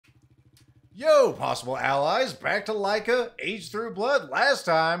Yo, possible allies, back to Laika, Age Through Blood. Last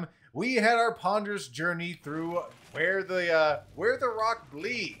time, we had our ponderous journey through where the rock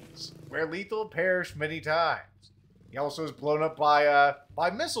bleeds, where Lethal perished many times. He also was blown up by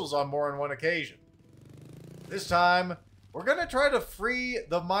missiles on more than one occasion. This time, we're gonna try to free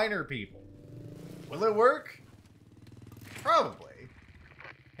the miner people. Will it work? Probably.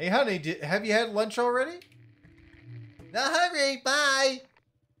 Hey, honey, have you had lunch already? No hurry, bye!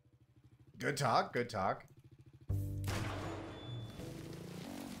 Good talk, good talk.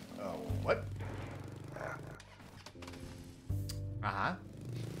 Oh, what? Uh-huh.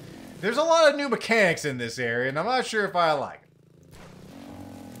 There's a lot of new mechanics in this area, and I'm not sure if I like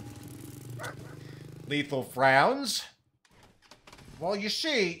it. Lethal frowns. Well, you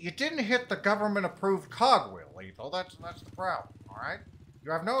see, you didn't hit the government-approved cogwheel, Lethal. That's the problem, alright?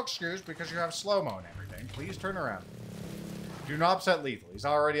 You have no excuse because you have slow-mo and everything. Please turn around. Do not upset Lethal. He's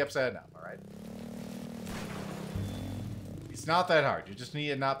already upset enough, alright? It's not that hard. You just need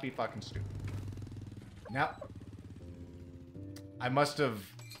to not be fucking stupid. Now, I must have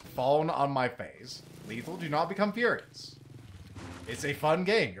fallen on my face. Lethal, do not become furious. It's a fun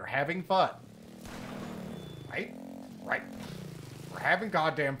game. You're having fun. Right? Right. We're having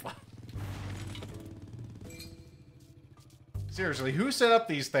goddamn fun. Seriously, who set up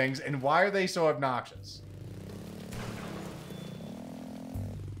these things and why are they so obnoxious?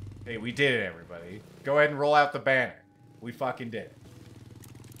 Hey, we did it, everybody. Go ahead and roll out the banner. We fucking did it.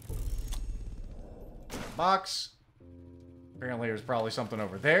 Box. Apparently there's probably something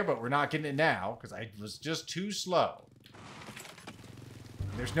over there, but we're not getting it now because I was just too slow.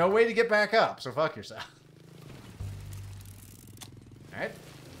 There's no way to get back up, so fuck yourself. Alright.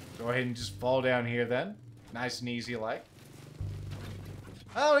 Go ahead and just fall down here then. Nice and easy like.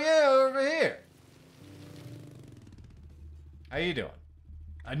 Oh yeah, over here. How you doing?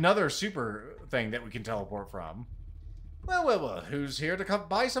 Another super thing that we can teleport from. Well, who's here to come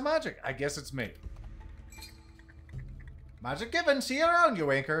buy some magic? I guess it's me. Magic given, see you around,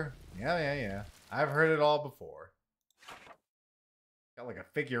 you anchor. Yeah. I've heard it all before. Got like a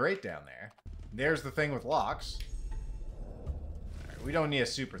figure 8 down there. There's the thing with locks. Alright, we don't need a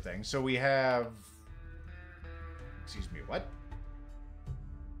super thing, so we have... Excuse me, what?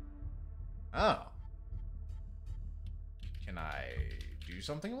 Oh. Can I do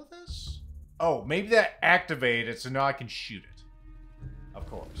something with this? Oh, maybe that activated it so now I can shoot it. Of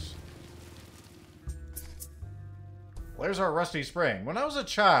course. Well, there's our rusty spring. When I was a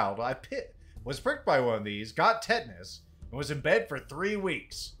child, I was pricked by one of these, got tetanus, and was in bed for 3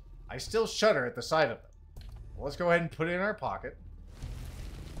 weeks. I still shudder at the sight of them. Well, let's go ahead and put it in our pocket.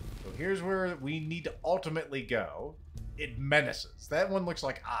 So here's where we need to ultimately go. It menaces. That one looks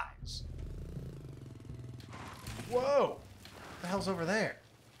like eyes. Whoa! What the hell's over there?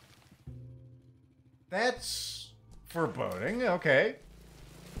 That's foreboding. Okay.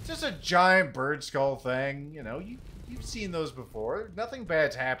 It's just a giant bird skull thing. You know, you've seen those before. Nothing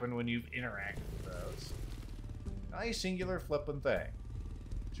bad's happened when you've interacted with those. Nice singular flipping thing.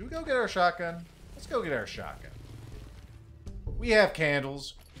 Should we go get our shotgun? Let's go get our shotgun. We have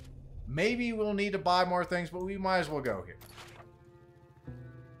candles. Maybe we'll need to buy more things, but we might as well go here.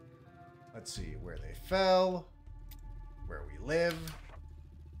 Let's see where they fell. Where we live.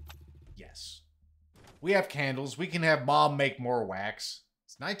 Yes. We have candles. We can have Mom make more wax.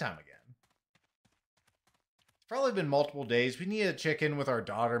 It's nighttime again. It's probably been multiple days. We need to check in with our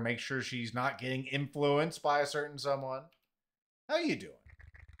daughter, make sure she's not getting influenced by a certain someone. How you doing?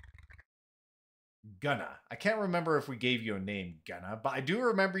 Gunna. I can't remember if we gave you a name, Gunna, but I do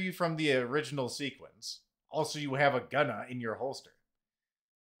remember you from the original sequence. Also, you have a Gunna in your holster.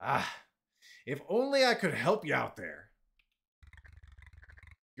 Ah, if only I could help you out there.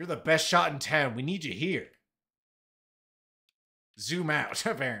 You're the best shot in town. We need you here. Zoom out,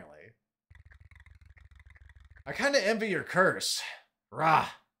 apparently. I kind of envy your curse. Rah.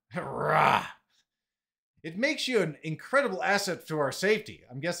 Rah. It makes you an incredible asset to our safety.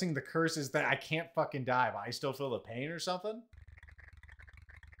 I'm guessing the curse is that I can't fucking die, but I still feel the pain or something?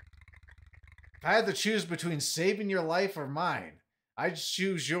 If I had to choose between saving your life or mine, I'd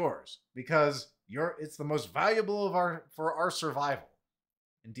choose yours. Because it's the most valuable for our survival.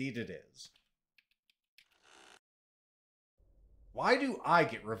 Indeed it is. Why do I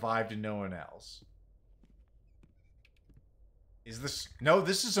get revived and no one else? Is this... No,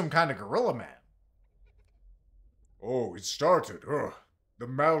 this is some kind of gorilla man. Oh, it started. The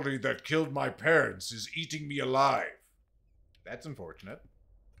malady that killed my parents is eating me alive. That's unfortunate.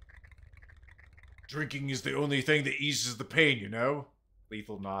 Drinking is the only thing that eases the pain, you know?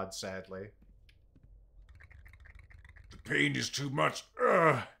 Lethal nods sadly. The pain is too much.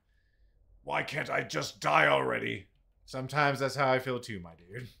 Why can't I just die already? Sometimes that's how I feel too, my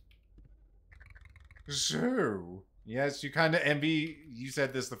dude. So, yes, you kind of envy. You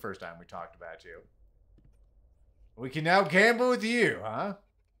said this the first time we talked about you. We can now gamble with you, huh?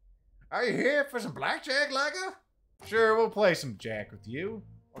 Are you here for some blackjack, Laika? Sure, we'll play some jack with you.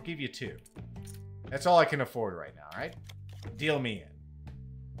 I'll give you 2. That's all I can afford right now, right? Deal me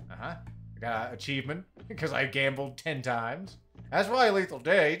in. Uh-huh. I got an achievement because I gambled 10 times. That's why Lethal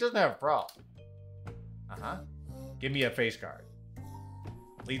Day doesn't have a problem. Uh-huh. Give me a face card.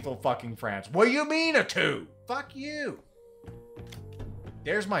 Lethal fucking France. What do you mean a 2? Fuck you.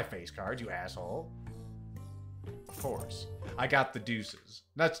 There's my face card, you asshole. Of course. I got the deuces.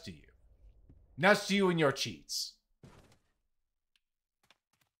 Nuts to you. Nuts to you and your cheats.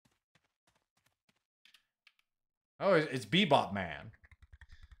 Oh, it's Bebop Man.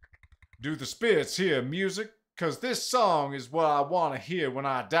 Do the spirits hear music? Cause this song is what I want to hear when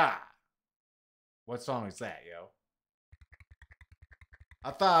I die. What song is that, yo?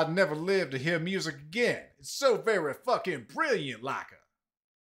 I thought I'd never live to hear music again. It's so very fucking brilliant, Laika.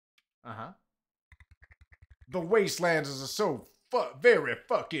 Uh-huh. The Wastelands is so very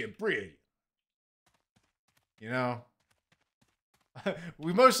fucking brilliant. You know?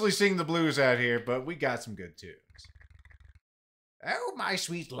 We mostly sing the blues out here, but we got some good tunes. Oh, my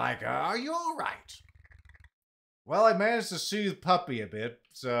sweet Laika, are you all right? Well, I managed to soothe Puppy a bit,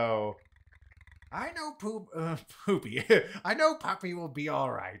 so... I know Poopy. I know Puppy will be all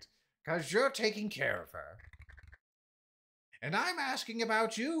right, because you're taking care of her. And I'm asking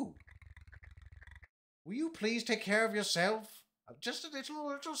about you. Will you please take care of yourself? Just a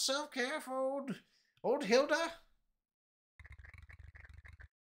little self-care for old Hilda?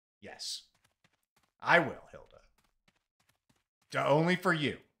 Yes. I will, Hilda. Only for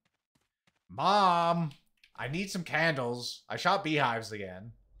you. Mom, I need some candles. I shot beehives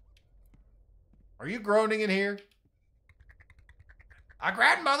again. Are you groaning in here? A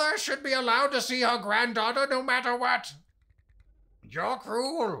grandmother should be allowed to see her granddaughter no matter what. You're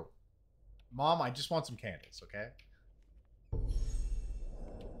cruel. Mom, I just want some candles, okay?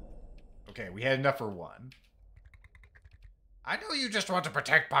 Okay, we had enough for one. I know you just want to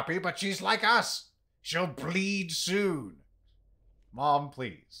protect Puppy, but she's like us. She'll bleed soon. Mom,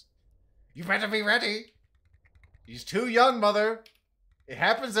 please. You better be ready. She's too young, Mother. It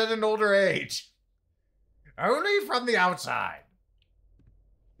happens at an older age. Only from the outside.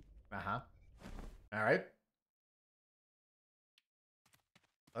 Uh-huh. All right.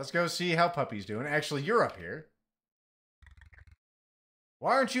 Let's go see how Puppy's doing. Actually, you're up here.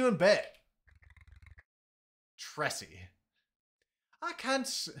 Why aren't you in bed? Tressie. I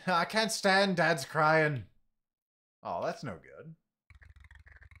can't stand Dad's crying. Oh, that's no good.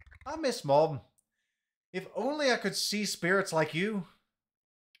 I miss Mom. If only I could see spirits like you.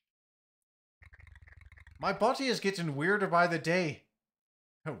 My body is getting weirder by the day.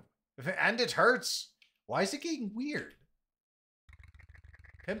 Oh, and it hurts. Why is it getting weird?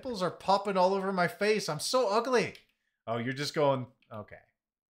 Pimples are popping all over my face. I'm so ugly. Oh, you're just going... Okay.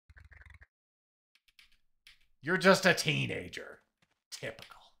 You're just a teenager.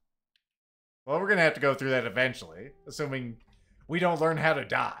 Typical. Well, we're going to have to go through that eventually. Assuming we don't learn how to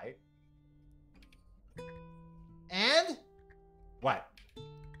die. And? What?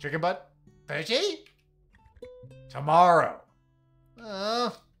 Chicken butt? Veggie? Tomorrow.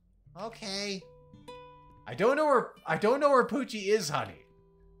 Oh, okay. I don't know where Poochie is, honey.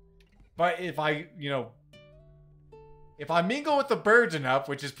 But if I mingle with the birds enough,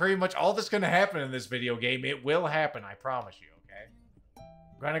 which is pretty much all that's going to happen in this video game, it will happen, I promise you, okay?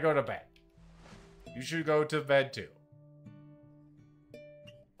 I'm going to go to bed. You should go to bed too.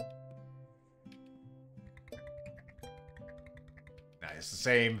 Nah, it's the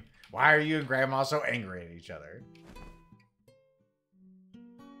same. Why are you and Grandma so angry at each other?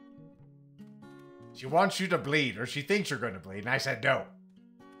 She wants you to bleed, or she thinks you're going to bleed, and I said no.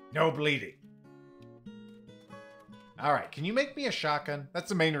 No bleeding. Alright, can you make me a shotgun? That's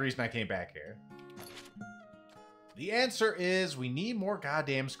the main reason I came back here. The answer is we need more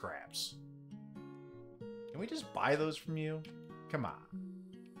goddamn scraps. Can we just buy those from you? Come on.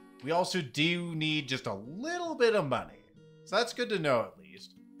 We also do need just a little bit of money. So that's good to know at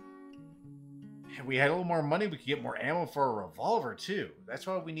least. If we had a little more money, we could get more ammo for a revolver too. That's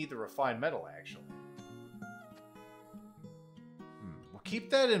why we need the refined metal actually. We'll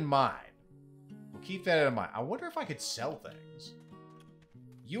keep that in mind. Keep that in mind. I wonder if I could sell things.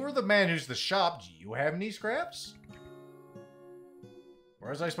 You are the man who's the shop. Do you have any scraps?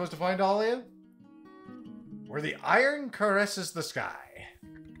 Where was I supposed to find all of you? Where the iron caresses the sky.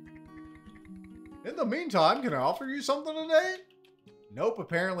 In the meantime, can I offer you something today? Nope,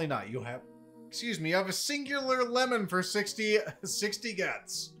 apparently not. You have... Excuse me, you have a singular lemon for 60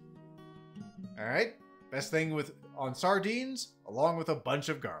 guts. Alright. Best thing on sardines, along with a bunch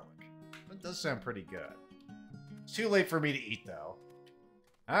of garlic. That does sound pretty good. It's too late for me to eat, though.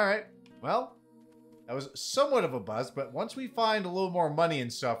 Alright. Well, that was somewhat of a buzz, but once we find a little more money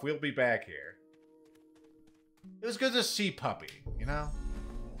and stuff, we'll be back here. It was good to see Puppy, you know?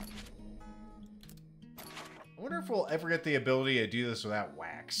 I wonder if we'll ever get the ability to do this without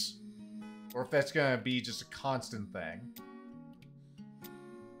wax. Or if that's gonna be just a constant thing.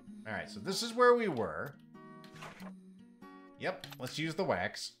 Alright, so this is where we were. Yep, let's use the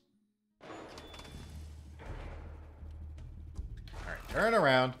wax. Alright, turn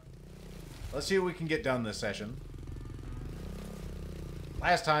around. Let's see what we can get done this session.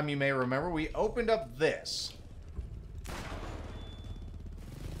 Last time, you may remember, we opened up this.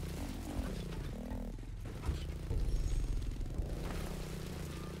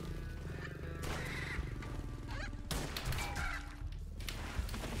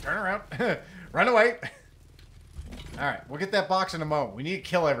 Turn around. Run away. Alright, we'll get that box in a moment. We need to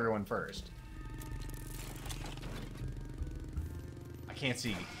kill everyone first. I can't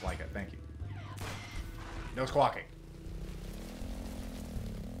see Laika. Thank you. No squawking.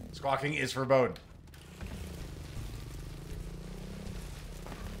 Squawking is forbidden.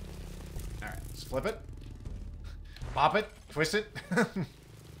 Alright, let's flip it. Pop it. Twist it. Alright,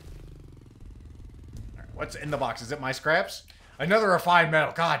 what's in the box? Is it my scraps? Another refined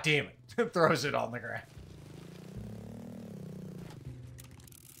metal. God damn it. Throws it on the ground.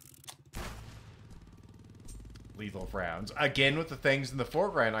 Lethal frowns. Again with the things in the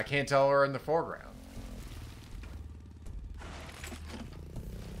foreground. I can't tell are in the foreground.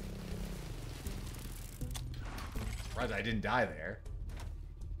 Surprised I didn't die there.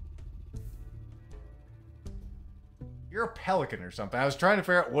 You're a pelican or something. I was trying to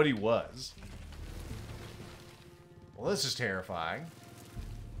figure out what he was. Well, this is terrifying.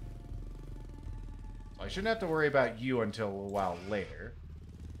 I shouldn't have to worry about you until a while later.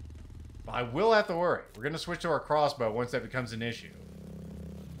 But I will have to worry. We're going to switch to our crossbow once that becomes an issue.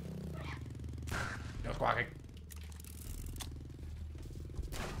 No squawking.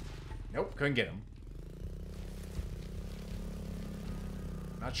 Nope, couldn't get him.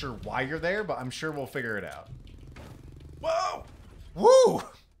 Not sure why you're there, but I'm sure we'll figure it out. Whoa! Woo!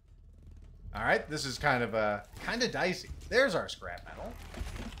 Alright, this is kind of dicey. There's our scrap metal.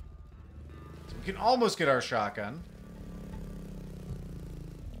 So we can almost get our shotgun.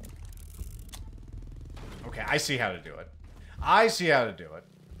 Okay, I see how to do it. I see how to do it.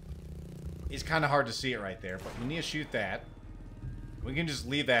 It's kind of hard to see it right there, but we need to shoot that. We can just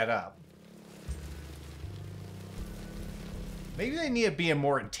leave that up. Maybe they need to be a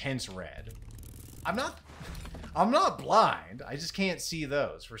more intense red. I'm not blind. I just can't see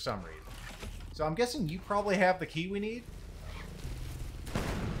those for some reason. So I'm guessing you probably have the key we need?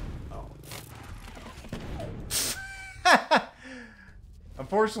 Oh.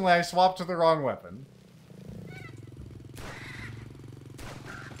 Unfortunately, I swapped to the wrong weapon.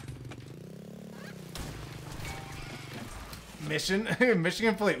 Mission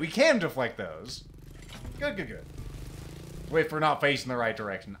complete. We can deflect those. Good, good, good. Wait, for not facing the right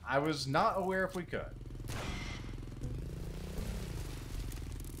direction. I was not aware if we could.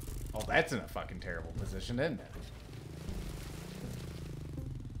 Oh, that's in a fucking terrible position, isn't it?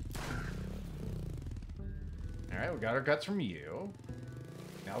 Alright, we got our guts from you.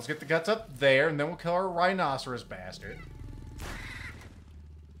 Now let's get the guts up there, and then we'll kill our rhinoceros bastard.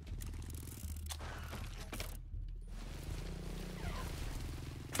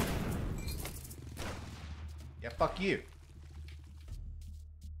 Yeah, fuck you.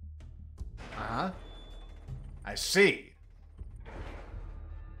 Uh-huh. I see.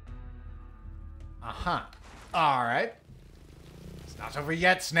 Uh-huh. Alright. It's not over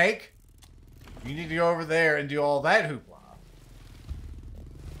yet, Snake. You need to go over there and do all that hoopla.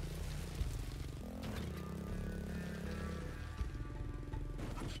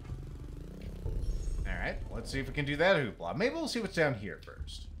 Alright, let's see if we can do that hoopla. Maybe we'll see what's down here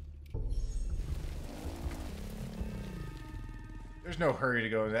first. There's no hurry to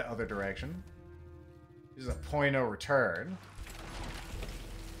go in that other direction. This is a point of return.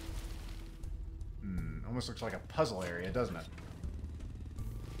 Almost looks like a puzzle area, doesn't it?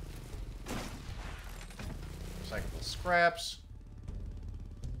 Recyclable scraps.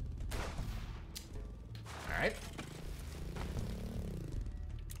 Alright.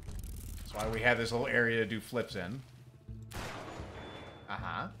 That's why we have this little area to do flips in.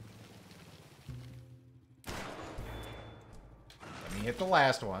 Uh-huh. Let me hit the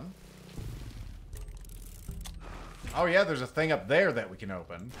last one. Oh yeah, there's a thing up there that we can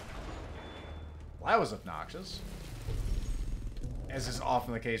open. Well, that was obnoxious. As is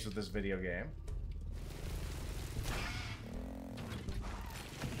often the case with this video game.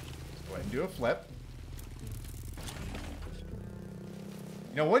 Let's go ahead and do a flip.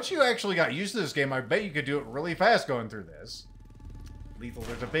 You know, once you actually got used to this game, I bet you could do it really fast going through this. Lethal,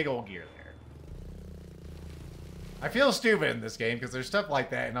 there's a big old gear there. I feel stupid in this game because there's stuff like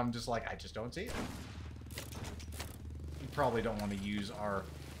that and I'm just like, I just don't see it. We probably don't want to use our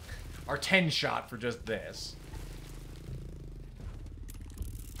 10 shot for just this.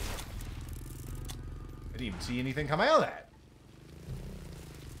 I didn't even see anything come out of that.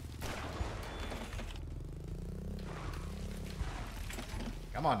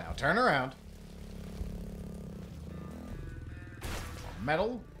 Come on now, turn around.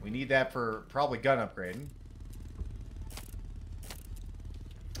 Metal. We need that for probably gun upgrading.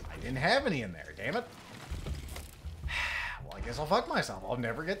 I didn't have any in there, damn it. Well, I guess I'll fuck myself. I'll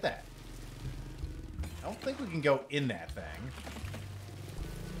never get that. I don't think we can go in that thing.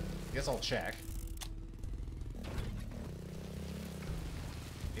 I guess I'll check.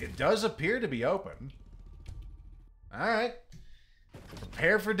 It does appear to be open. Alright.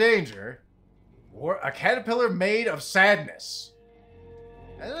 Prepare for danger. A caterpillar made of sadness.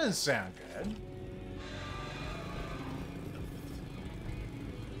 That doesn't sound good.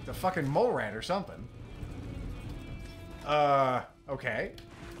 The fucking mole rat or something. Okay.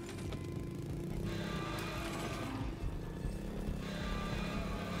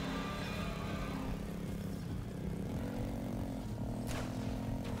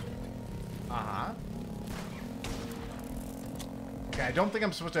 Uh-huh. Okay, I don't think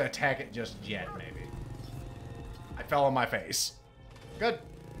I'm supposed to attack it just yet, maybe. I fell on my face. Good.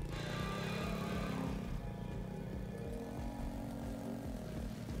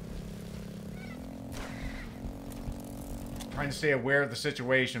 Trying to stay aware of the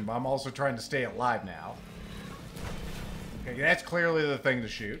situation, but I'm also trying to stay alive now. Okay, that's clearly the thing to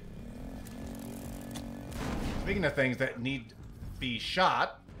shoot. Speaking of things that need to be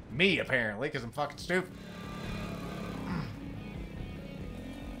shot, me apparently, because I'm fucking stupid.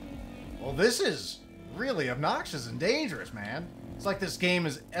 Well, this is really obnoxious and dangerous, man. It's like this game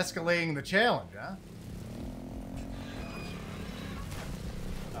is escalating the challenge, huh?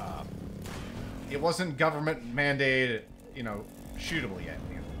 It wasn't government mandated, you know, shootable yet.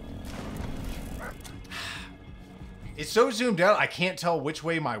 It's so zoomed out, I can't tell which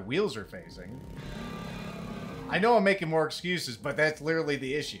way my wheels are facing. I know I'm making more excuses, but that's literally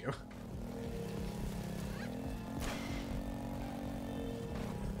the issue.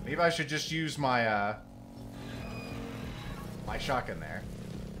 Maybe I should just use my, my shotgun there.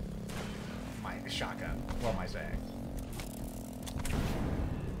 My shotgun. What am I saying?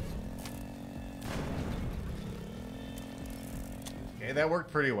 Okay, that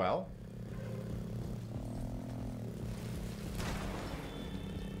worked pretty well.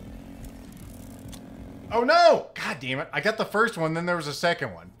 Oh no! God damn it. I got the first one, then there was a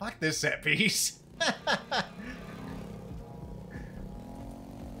second one. Fuck this set piece.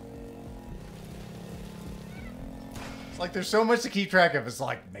 It's like there's so much to keep track of. It's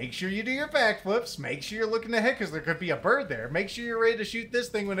like, make sure you do your backflips. Make sure you're looking ahead because there could be a bird there. Make sure you're ready to shoot this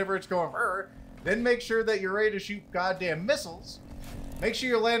thing whenever it's going brr. Then make sure that you're ready to shoot goddamn missiles. Make sure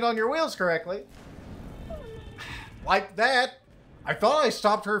you land on your wheels correctly. Like that. I thought I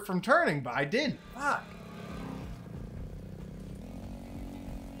stopped her from turning, but I didn't. Fuck.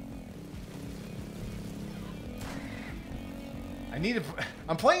 I need to...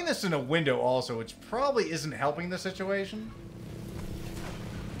 I'm playing this in a window also, which probably isn't helping the situation.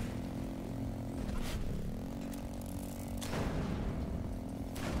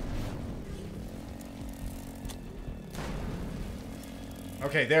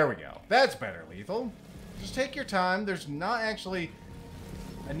 Okay, there we go. That's better, Lethal. Just take your time. There's not actually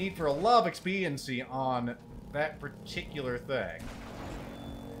a need for a lot of expediency on that particular thing.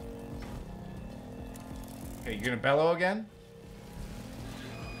 Okay, you're gonna bellow again?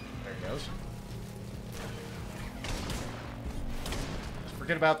 There he goes. Just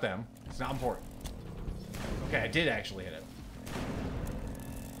forget about them. It's not important. Okay, I did actually hit it.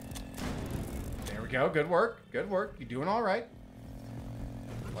 There we go. Good work. Good work. You're doing all right.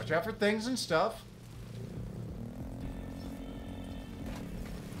 Watch out for things and stuff.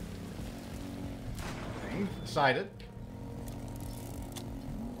 Thing sighted.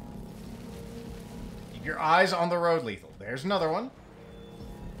 Keep your eyes on the road, Lethal. There's another one.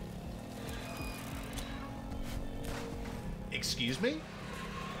 Excuse me?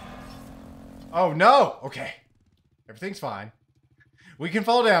 Oh, no! Okay. Everything's fine. We can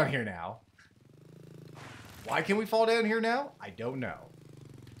fall down here now. Why can we fall down here now? I don't know.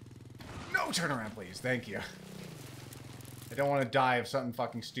 No, turn around, please. Thank you. I don't want to die of something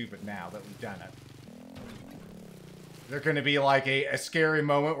fucking stupid now that we've done it. There's going to be like a scary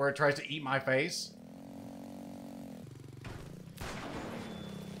moment where it tries to eat my face.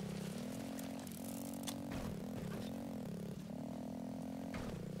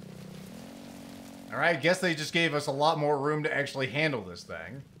 Alright, I guess they just gave us a lot more room to actually handle this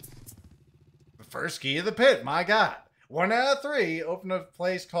thing. The first key of the pit, my god. 1 out of 3 open a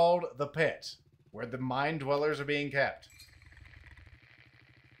place called the pit, where the mine dwellers are being kept.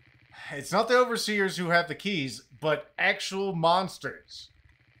 It's not the overseers who have the keys, but actual monsters.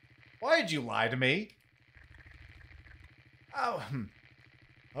 Why'd you lie to me? Oh,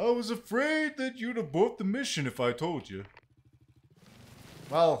 I was afraid that you'd abort the mission if I told you.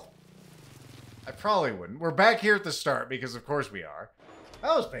 Well, I probably wouldn't. We're back here at the start because of course we are.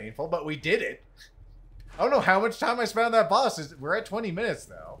 That was painful, but we did it. I don't know how much time I spent on that boss. We're at 20 minutes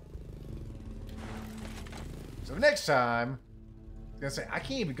though. So next time, I was gonna say, I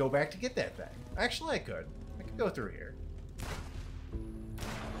can't even go back to get that thing. Actually, I could. I could go through here.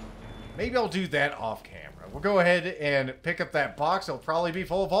 Maybe I'll do that off camera. We'll go ahead and pick up that box. It'll probably be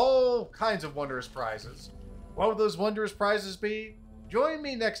full of all kinds of wondrous prizes. What would those wondrous prizes be? Join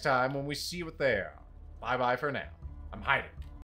me next time when we see what they are. Bye-bye for now. I'm hiding.